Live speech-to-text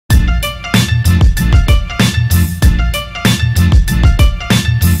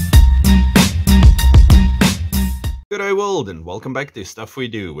Golden. Welcome back to Stuff We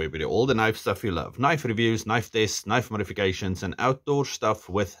Do, where we do all the knife stuff you love. Knife reviews, knife tests, knife modifications, and outdoor stuff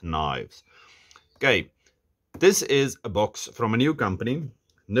with knives. Okay, this is a box from a new company,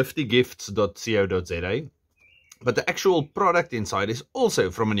 niftygifts.co.za. But the actual product inside is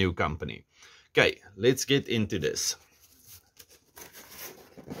also from a new company. Okay, let's get into this.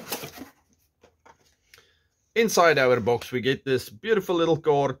 Inside our box we get this beautiful little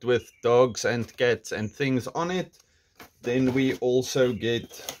card with dogs and cats and things on it. Then we also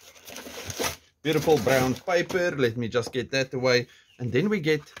get beautiful brown paper. Let me just get that away. And then we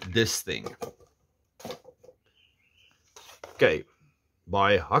get this thing. Okay,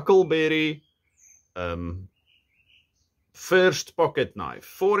 by Huckleberry. First pocket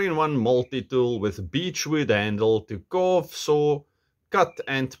knife. 4-in-1 multi-tool with beechwood handle to carve, saw, cut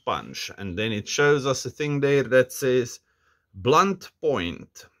and punch. And then it shows us a thing there that says blunt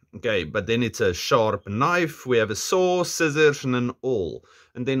point. Okay, but then it's a sharp knife. We have a saw, scissors and an awl.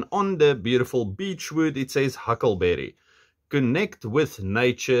 And then on the beautiful beechwood it says Huckleberry. Connect with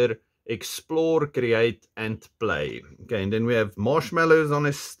nature, explore, create and play. Okay, and then we have marshmallows on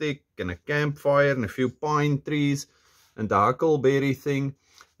a stick and a campfire and a few pine trees and the Huckleberry thing.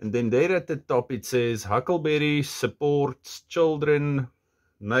 And then there at the top it says Huckleberry supports children,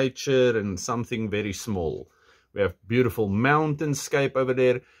 nature and something very small. We have beautiful mountainscape over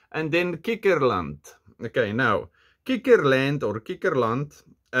there. And then Kikkerland. Okay, now Kikkerland or Kikkerland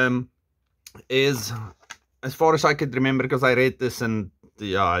is, as far as I could remember, because I read this and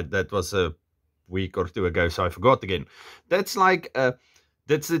yeah, that was a week or two ago, so I forgot again. That's like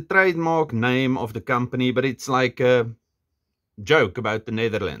that's the trademark name of the company, but it's like a joke about the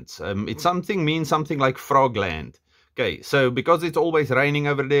Netherlands. It's means something like Frogland. Okay, so because it's always raining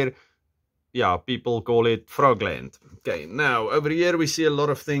over there, yeah, people call it Frogland. Okay, now over here we see a lot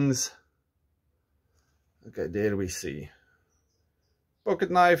of things. Okay, there we see.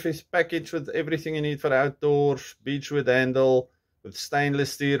 Pocket knife is packaged with everything you need for outdoors. Beechwood handle with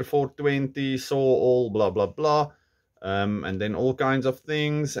stainless steel 420, saw, all blah blah blah. And then all kinds of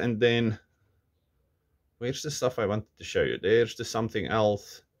things. And then where's the stuff I wanted to show you? There's the something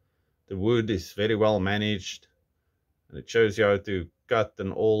else. The wood is very well managed. And it shows you how to cut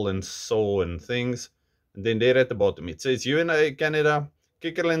and all and saw and things. And then there at the bottom it says USA, Canada,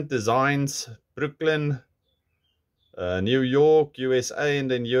 Kikkerland Designs, Brooklyn, New York, USA, and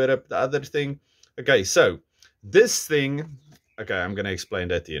then Europe, the other thing. Okay, so this thing, okay, I'm going to explain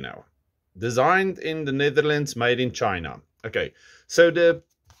that to you now. Designed in the Netherlands, made in China. Okay, so the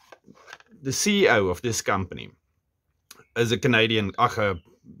CEO of this company is a Canadian, guy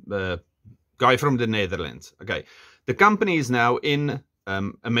from the Netherlands. Okay, the company is now in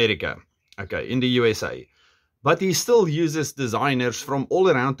America, okay, in the USA. But he still uses designers from all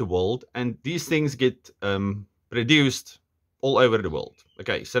around the world, and these things get produced all over the world.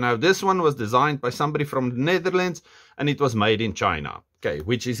 Okay, so now this one was designed by somebody from the Netherlands, and it was made in China. Okay,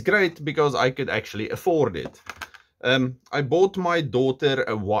 which is great because I could actually afford it. I bought my daughter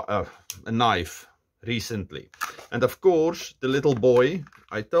a knife recently. And of course, the little boy,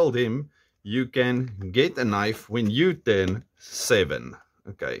 I told him, you can get a knife when you turn 7.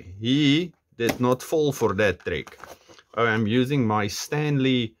 Okay, he did not fall for that trick. I'm using my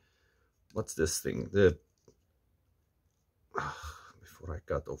Stanley, what's this thing? Before I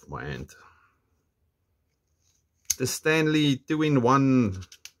cut off my hand. The Stanley 2-in-1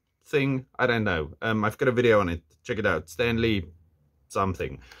 thing, I don't know. I've got a video on it. Check it out. Stanley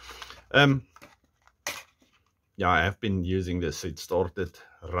something. Yeah, I have been using this. It started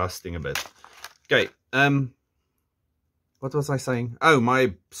rusting a bit. Okay. What was I saying? Oh,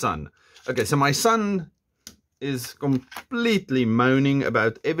 my son. Okay, so my son is completely moaning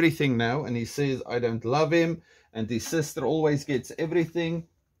about everything now, and he says I don't love him, and his sister always gets everything,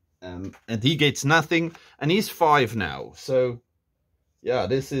 and he gets nothing, and he's 5 now. So yeah,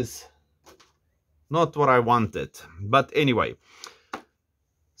 this is not what I wanted. But anyway,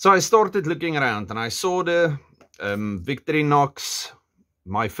 so I started looking around and I saw the Victorinox,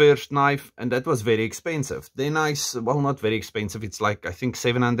 my first knife, and that was very expensive. Then well, not very expensive, it's like I think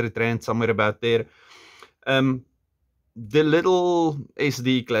 700 Rand, somewhere about there. The little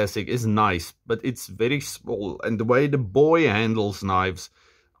SD Classic is nice, but it's very small, and the way the boy handles knives,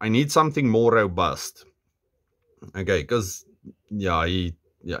 I need something more robust. Okay, because yeah,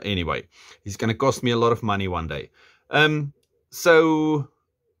 anyway, he's gonna cost me a lot of money one day. So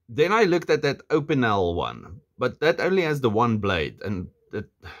then I looked at that Opinel one, but that only has the one blade, and that,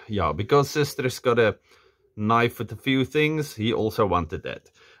 yeah, because sister's got a knife with a few things, he also wanted that.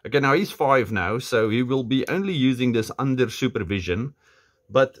 Okay, now he's 5 now, so he will be only using this under supervision.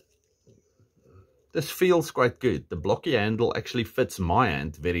 But This feels quite good. The blocky handle actually fits my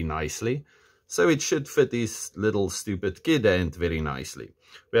hand very nicely. So it should fit his little stupid kid hand very nicely.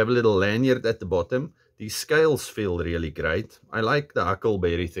 We have a little lanyard at the bottom. These scales feel really great. I like the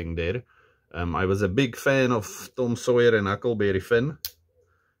Huckleberry thing there. I was a big fan of Tom Sawyer and Huckleberry Finn.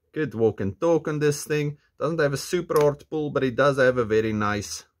 Good walk and talk on this thing. Doesn't have a super hard pull, but it does have a very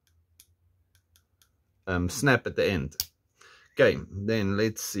nice snap at the end. Okay, then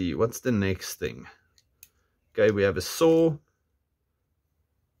let's see. What's the next thing? Okay, we have a saw.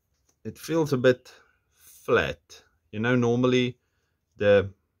 It feels a bit flat. You know, normally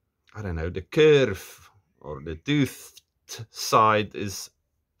the curve or the toothed side is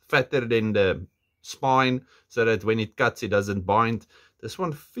fatter than the spine, so that when it cuts, it doesn't bind. This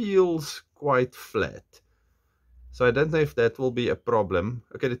one feels quite flat. So I don't know if that will be a problem.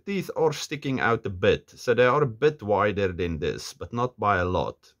 Okay, the teeth are sticking out a bit. So they are a bit wider than this, but not by a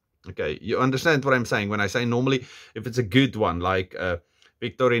lot. Okay, you understand what I'm saying when I say normally if it's a good one, like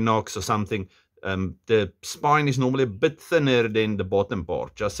Victorinox or something, the spine is normally a bit thinner than the bottom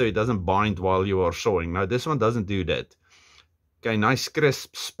part, just so it doesn't bind while you are sawing. Now this one doesn't do that. Okay, nice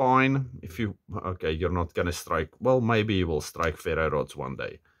crisp spine. If you, okay, you're not going to strike. Well, maybe you will strike ferro rods one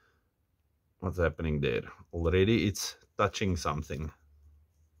day. What's happening there? Already it's touching something.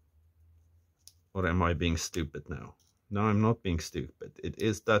 Or am I being stupid now? No, I'm not being stupid. It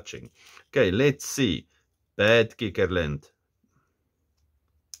is touching. Okay, let's see. Bad Kikkerland.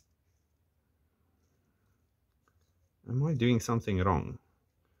 Am I doing something wrong?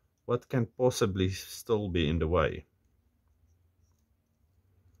 What can possibly still be in the way?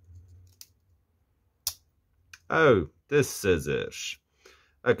 Oh, the scissors.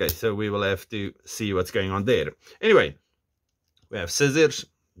 Okay, so we will have to see what's going on there. Anyway, we have scissors.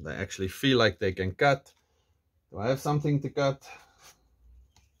 They actually feel like they can cut. Do I have something to cut?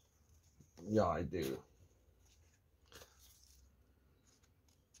 Yeah, I do.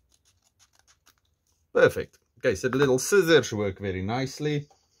 Perfect. Okay, so the little scissors work very nicely.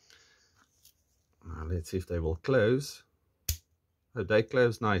 Now let's see if they will close. Oh, they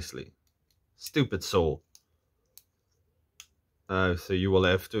close nicely. Stupid saw. So you will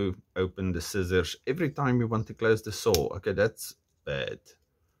have to open the scissors every time you want to close the saw. Okay, that's bad.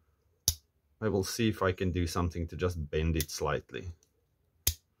 I will see if I can do something to just bend it slightly.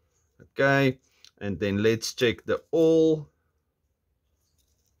 Okay, and then let's check the awl.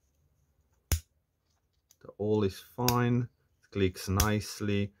 The awl is fine. It clicks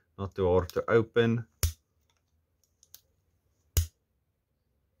nicely. Not too hard to open.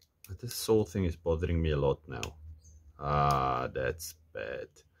 But this saw thing is bothering me a lot now. Ah, that's bad.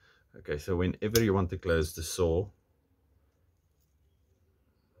 Okay, so whenever you want to close the saw,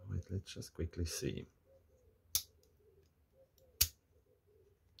 wait, let's just quickly see.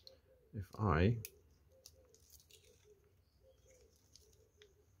 If I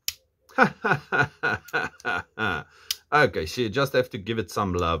okay, so you just have to give it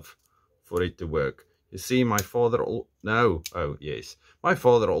some love for it to work. You see, my father my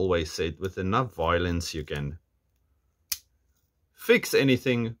father always said, with enough violence you can fix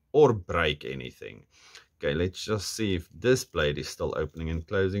anything or break anything. Okay, let's just see if this blade is still opening and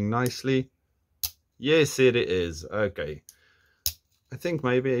closing nicely. Yes, it is. Okay, I think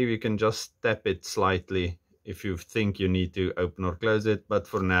maybe you can just tap it slightly if you think you need to open or close it, but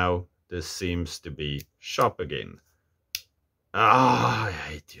for now this seems to be sharp again. Ah, I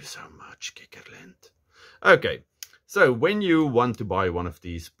hate you so much, Kikkerland. Okay, so when you want to buy one of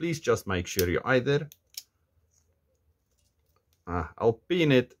these, please just make sure you either I'll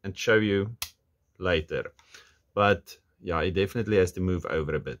pin it and show you later, but yeah, it definitely has to move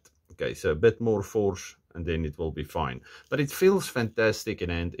over a bit. Okay, so a bit more force and then it will be fine, but it feels fantastic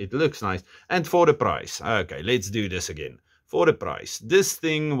and it looks nice. And for the price, okay, let's do this again. For the price, this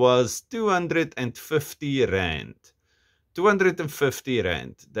thing was 250 rand. 250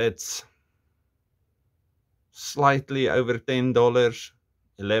 rand, that's slightly over $10,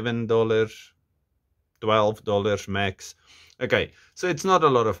 $11, $12 max. Okay, so it's not a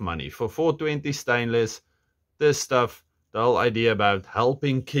lot of money. For 420 stainless, this stuff, the whole idea about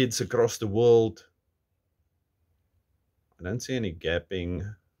helping kids across the world. I don't see any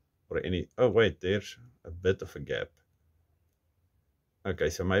gapping or any, oh wait, there's a bit of a gap. Okay,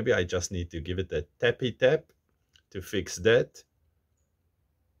 so maybe I just need to give it a tappy tap to fix that.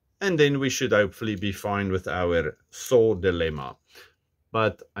 And then we should hopefully be fine with our saw dilemma.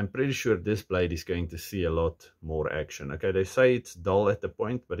 But I'm pretty sure this blade is going to see a lot more action. Okay, they say it's dull at the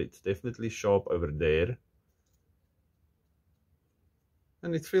point, but it's definitely sharp over there.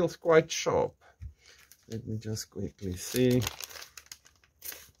 And it feels quite sharp. Let me just quickly see.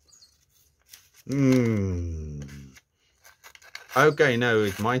 Okay, no,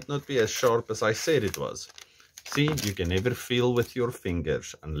 it might not be as sharp as I said it was. See, you can never feel with your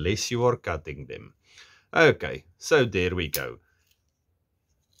fingers unless you are cutting them. Okay, so there we go.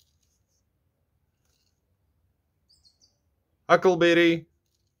 Huckleberry,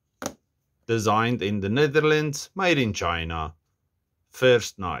 designed in the Netherlands, made in China.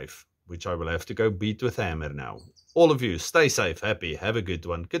 First knife, which I will have to go beat with hammer now. All of you, stay safe, happy, have a good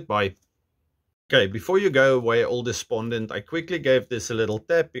one. Goodbye. Okay, before you go away all despondent, I quickly gave this a little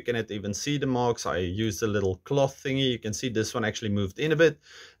tap. You cannot even see the marks. I used a little cloth thingy. You can see this one actually moved in a bit.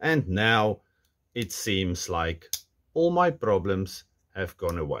 And now it seems like all my problems have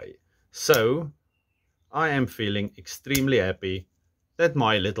gone away. So I am feeling extremely happy that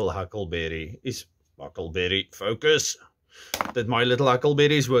my little Huckleberry is... Huckleberry, focus! That my little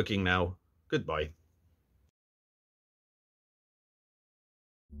Huckleberry is working now. Goodbye.